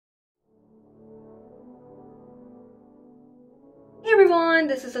Hey everyone,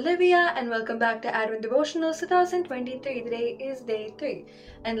 this is Olivia and welcome back to Advent Devotionals 2023. Today is day 3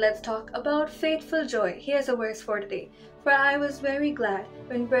 and let's talk about faithful joy. Here's a verse for today. For I was very glad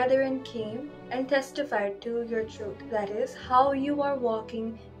when brethren came and testified to your truth, that is, how you are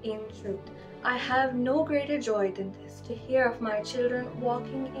walking in truth. I have no greater joy than this, to hear of my children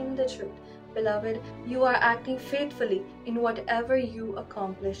walking in the truth. Beloved, you are acting faithfully in whatever you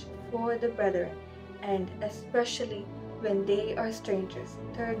accomplish for the brethren, and especially when they are strangers.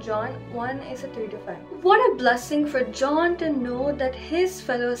 3 John 1 is a 3-5. What a blessing for John to know that his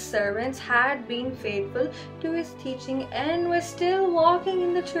fellow servants had been faithful to his teaching and were still walking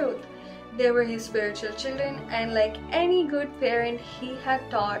in the truth. They were his spiritual children, and like any good parent, he had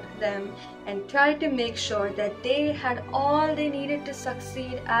taught them and tried to make sure that they had all they needed to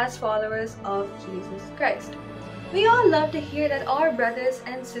succeed as followers of Jesus Christ. We all love to hear that our brothers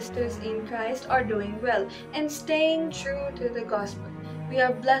and sisters in Christ are doing well and staying true to the gospel. We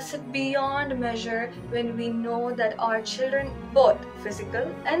are blessed beyond measure when we know that our children, both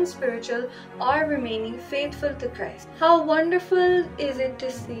physical and spiritual, are remaining faithful to Christ. How wonderful is it to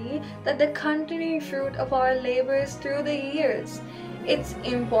see that the continuing fruit of our labors through the years. It's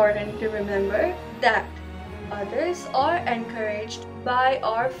important to remember that others are encouraged by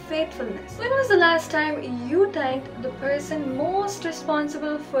our faithfulness. When was the last time you thanked the person most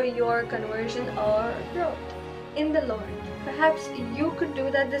responsible for your conversion or growth in the Lord? Perhaps you could do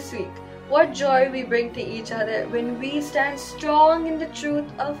that this week. What joy we bring to each other when we stand strong in the truth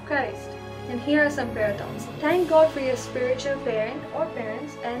of Christ. And here are some prayer thoughts. Thank God for your spiritual parent or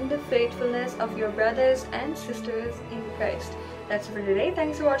parents and the faithfulness of your brothers and sisters in Christ. That's it for today.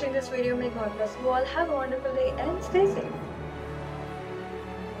 Thanks for watching this video. May God bless you all. Have a wonderful day and stay safe.